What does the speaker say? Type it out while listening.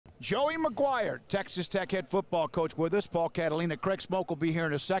Joey McGuire, Texas Tech head football coach with us. Paul Catalina, Craig Smoke will be here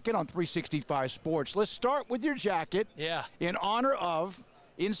in a second on 365 Sports. Let's start with your jacket. Yeah. In honor of,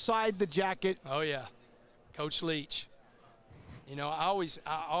 inside the jacket. Oh, yeah. Coach Leach. You know, I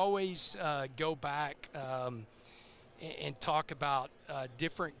always go back and talk about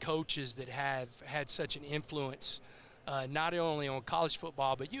different coaches that have had such an influence, not only on college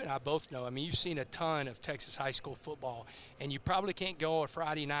football, but you and I both know. I mean, you've seen a ton of Texas high school football, and you probably can't go a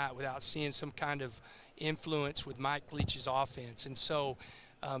Friday night without seeing some kind of influence with Mike Leach's offense. And so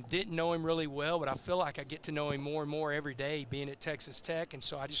didn't know him really well, but I feel like I get to know him more and more every day being at Texas Tech. And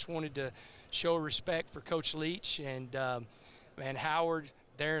so I just wanted to show respect for Coach Leach and man, Howard,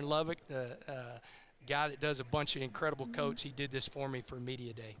 Darren Lovick, the guy that does a bunch of incredible coats. He did this for me for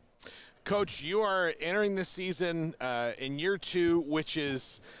Media Day. Coach, you are entering this season in year 2, which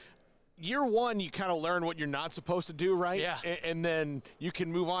is year 1, you kind of learn what you're not supposed to do, right? Yeah. And then you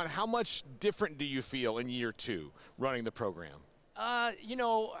can move on. How much different do you feel in year 2 running the program? You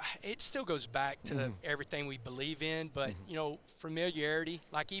know, it still goes back to everything we believe in, but, you know, familiarity,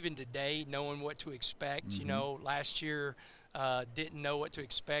 like even today, knowing what to expect. You know, last year didn't know what to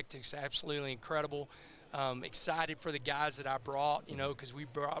expect. It's absolutely incredible. Excited for the guys that I brought, you know, because we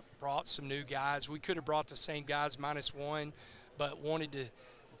brought some new guys. We could have brought the same guys -1, but wanted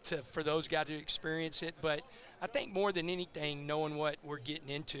for those guys to experience it. But I think more than anything, knowing what we're getting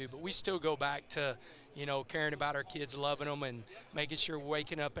into, but we still go back to, you know, caring about our kids, loving them, and making sure we're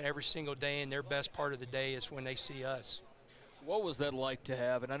waking up every single day, and their best part of the day is when they see us. What was that like to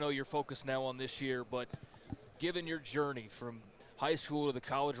have, and I know you're focused now on this year, but given your journey from high school to the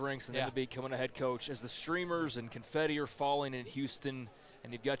college ranks and then to becoming a head coach, as the streamers and confetti are falling in Houston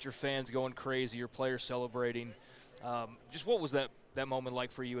and you've got your fans going crazy, your players celebrating, just what was that moment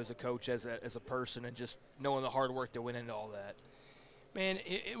like for you as a coach, as a person, and just knowing the hard work that went into all that? Man,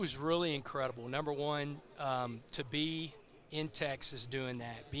 it was really incredible. Number one, to be in Texas doing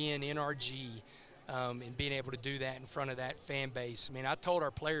that, being NRG, and being able to do that in front of that fan base. I mean, I told our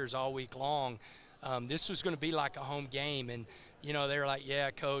players all week long this was going to be like a home game, and you know, they were like, yeah,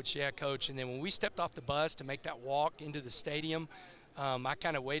 coach. And then when we stepped off the bus to make that walk into the stadium, I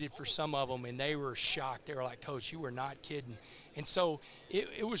kind of waited for some of them, and they were shocked. They were like, Coach, you were not kidding. And so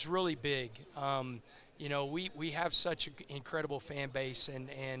it was really big. You know, we have such an incredible fan base,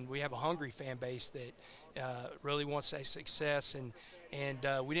 and we have a hungry fan base that really wants that success. And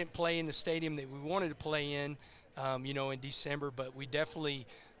we didn't play in the stadium that we wanted to play in, you know, in December, but we definitely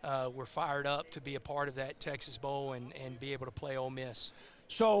were fired up to be a part of that Texas Bowl and be able to play Ole Miss.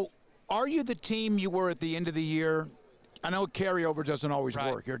 So are you the team you were at the end of the year? I know carryover doesn't always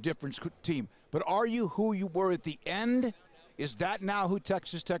work. You're a different team. But are you who you were at the end? Is that now who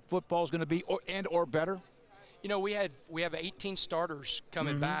Texas Tech football is going to be, or better? You know, we have 18 starters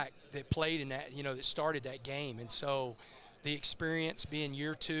coming back that played in that, you know, that started that game. And so the experience being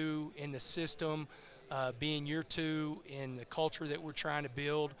year 2 in the system, being year 2 in the culture that we're trying to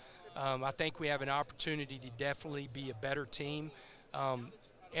build, I think we have an opportunity to definitely be a better team.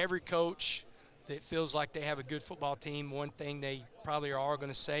 Every coach that feels like they have a good football team, one thing they probably are all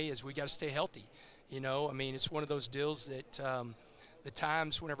going to say is we got to stay healthy. You know, I mean, it's one of those deals that the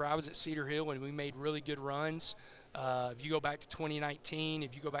times whenever I was at Cedar Hill when we made really good runs, if you go back to 2019,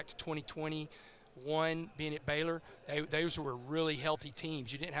 if you go back to 2021, being at Baylor, those were really healthy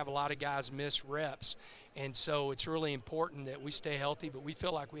teams. You didn't have a lot of guys miss reps. And so it's really important that we stay healthy, but we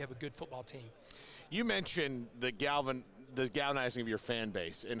feel like we have a good football team. You mentioned the galvanizing of your fan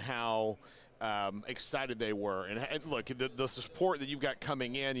base and how excited they were. And look, the support that you've got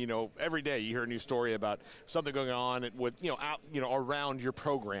coming in, you know, every day you hear a new story about something going on with, around your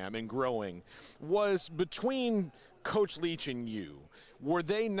program and growing. Was between Coach Leach and you, were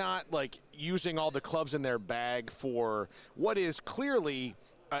they not like using all the clubs in their bag for what is clearly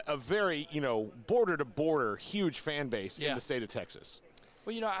a very, border to border huge fan base in the state of Texas?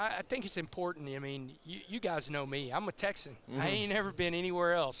 Well, you know, I think it's important. I mean, you guys know me. I'm a Texan. I ain't never been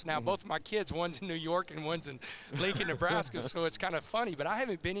anywhere else. Now, both of my kids, one's in New York and one's in Lincoln, Nebraska, so it's kind of funny, but I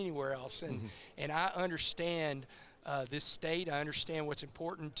haven't been anywhere else. And I understand this state. I understand what's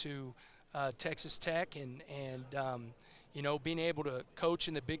important to Texas Tech and being able to coach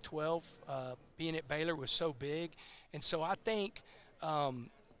in the Big 12, being at Baylor was so big. And so I think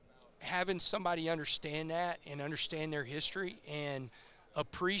having somebody understand that and understand their history and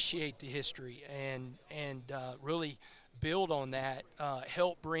appreciate the history and really build on that,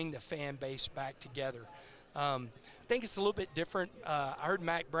 help bring the fan base back together. I think it's a little bit different. I heard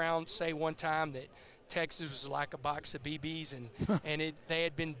Mac Brown say one time that Texas was like a box of BBs, and they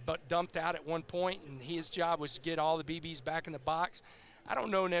had been dumped out at one point, and his job was to get all the BBs back in the box. I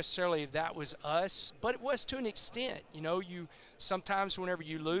don't know necessarily if that was us, but it was to an extent. You know, sometimes whenever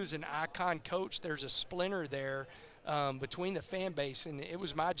you lose an icon coach, there's a splinter there between the fan base, and it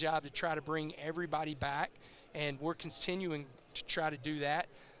was my job to try to bring everybody back, and we're continuing to try to do that.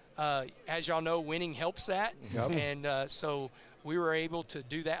 As y'all know, winning helps that, and so we were able to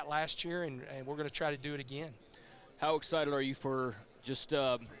do that last year, and we're going to try to do it again. How excited are you for just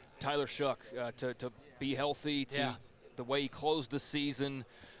Tyler Shough to be healthy, the way he closed the season?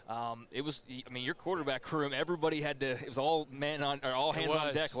 It was, I mean, your quarterback room, everybody had to, it was all hands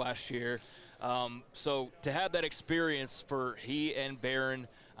on deck last year. So to have that experience for he and Barron,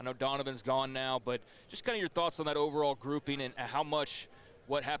 I know Donovan's gone now, but just kind of your thoughts on that overall grouping and how much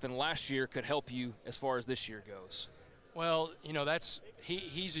what happened last year could help you as far as this year goes. Well, you know,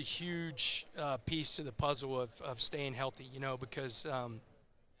 he's a huge piece to the puzzle of staying healthy, you know, because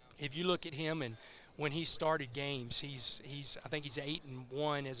if you look at him and when he started games, I think he's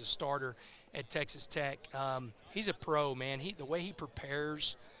 8-1 as a starter at Texas Tech. He's a pro, man. The way he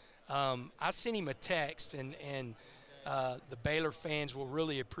prepares, I sent him a text, and the Baylor fans will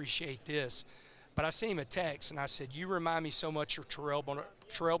really appreciate this. But I sent him a text, and I said, "You remind me so much of Terrell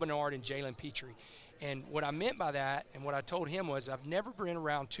Bernard and Jalen Petrie." And what I meant by that, and what I told him was, I've never been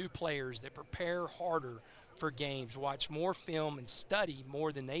around two players that prepare harder for games, watch more film, and study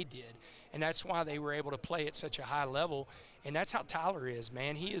more than they did. And that's why they were able to play at such a high level. And that's how Tyler is,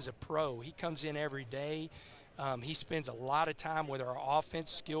 man. He is a pro. He comes in every day. He spends a lot of time with our offense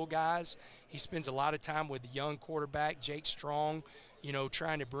skill guys. He spends a lot of time with the young quarterback, Jake Strong, you know,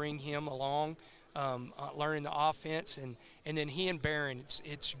 trying to bring him along, learning the offense. And then he and Barron,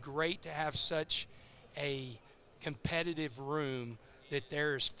 it's great to have such a competitive room, that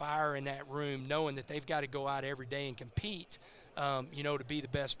there's fire in that room, knowing that they've got to go out every day and compete, you know, to be the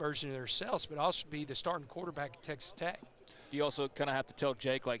best version of themselves, but also be the starting quarterback at Texas Tech. You also kind of have to tell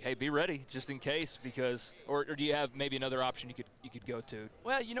Jake, like, hey, be ready just in case, because, or do you have maybe another option you could go to?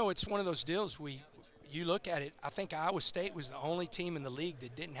 Well, you know, it's one of those deals. You look at it, I think Iowa State was the only team in the league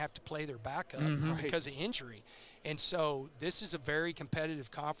that didn't have to play their backup because of injury. And so this is a very competitive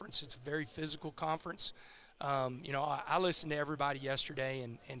conference. It's a very physical conference. You know, I listened to everybody yesterday,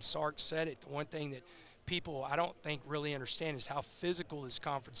 and Sark said it. The one thing that people I don't think really understand is how physical this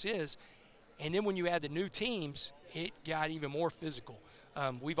conference is. And then when you add the new teams, it got even more physical.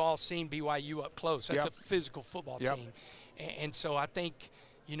 We've all seen BYU up close. That's a physical football team. And so I think,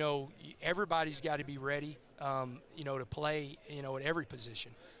 you know, everybody's got to be ready, you know, to play, you know, at every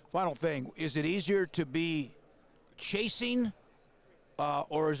position. Final thing, is it easier to be chasing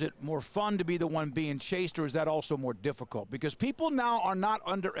or is it more fun to be the one being chased, or is that also more difficult? Because people now are not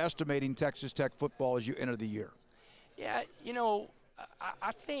underestimating Texas Tech football as you enter the year. Yeah, you know,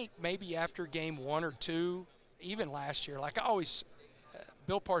 I think maybe after game 1 or 2, even last year, like I always,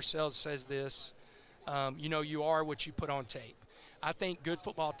 Bill Parcells says this, you know, you are what you put on tape. I think good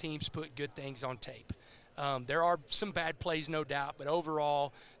football teams put good things on tape. There are some bad plays, no doubt, but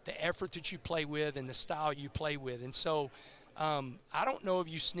overall, the effort that you play with and the style you play with. And so I don't know if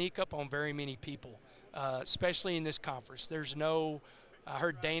you sneak up on very many people, especially in this conference. There's no – I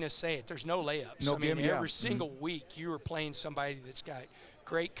heard Dana say it. There's no layups. No, I mean, every single week you are playing somebody that's got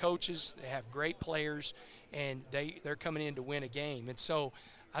great coaches, they have great players, and they're coming in to win a game. And so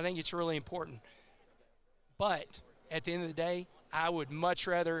I think it's really important. But at the end of the day, I would much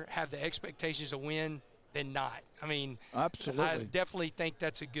rather have the expectations of win than not. I mean, absolutely. I definitely think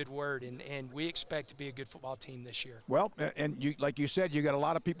that's a good word, and we expect to be a good football team this year. Well, and you, like you said, you got a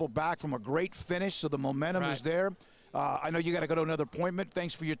lot of people back from a great finish, so the momentum is there. I know you got to go to another appointment.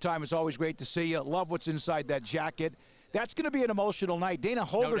 Thanks for your time. It's always great to see you. Love what's inside that jacket. That's going to be an emotional night. Dana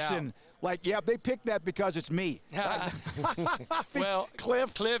Holgerson, they picked that because it's me. Well,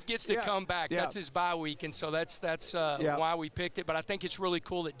 Cliff gets to come back. That's his bye week, and so that's why we picked it. But I think it's really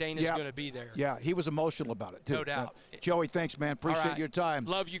cool that Dana's going to be there. Yeah, he was emotional about it, too. No doubt. Joey, thanks, man. Appreciate your time.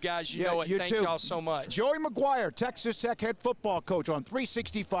 Love you guys. You know it. Thank y'all so much. Joey McGuire, Texas Tech head football coach on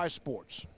 365 Sports.